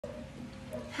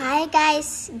Hi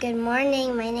guys, good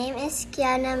morning. My name is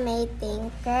Kiana May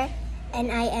Tinker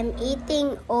and I am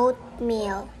eating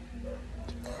oatmeal.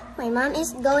 My mom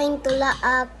is going to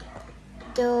Laak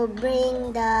to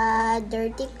bring the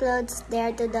dirty clothes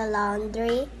there to the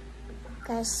laundry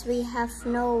because we have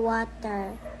no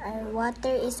water. Our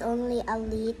water is only a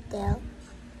little.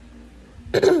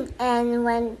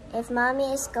 And if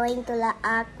mommy is going to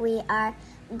Laak, we are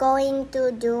going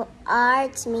to do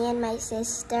arts, me and my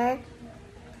sister.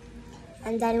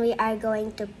 And then we are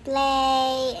going to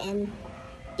play and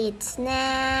eat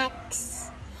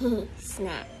snacks.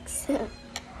 Snacks.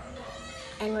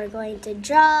 And we're going to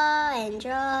draw and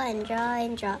draw and draw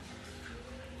and draw.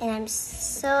 And I'm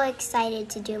so excited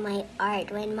to do my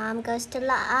art when mom goes to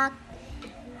Laak.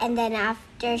 And then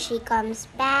after she comes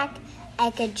back, I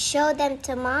could show them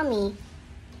to mommy.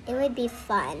 It would be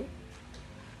fun.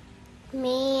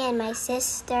 Me and my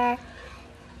sister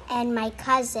and my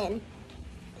cousin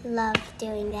love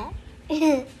doing that.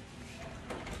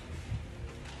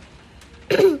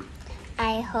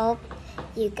 I hope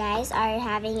you guys are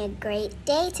having a great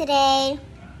day today.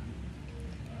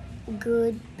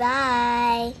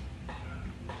 Goodbye.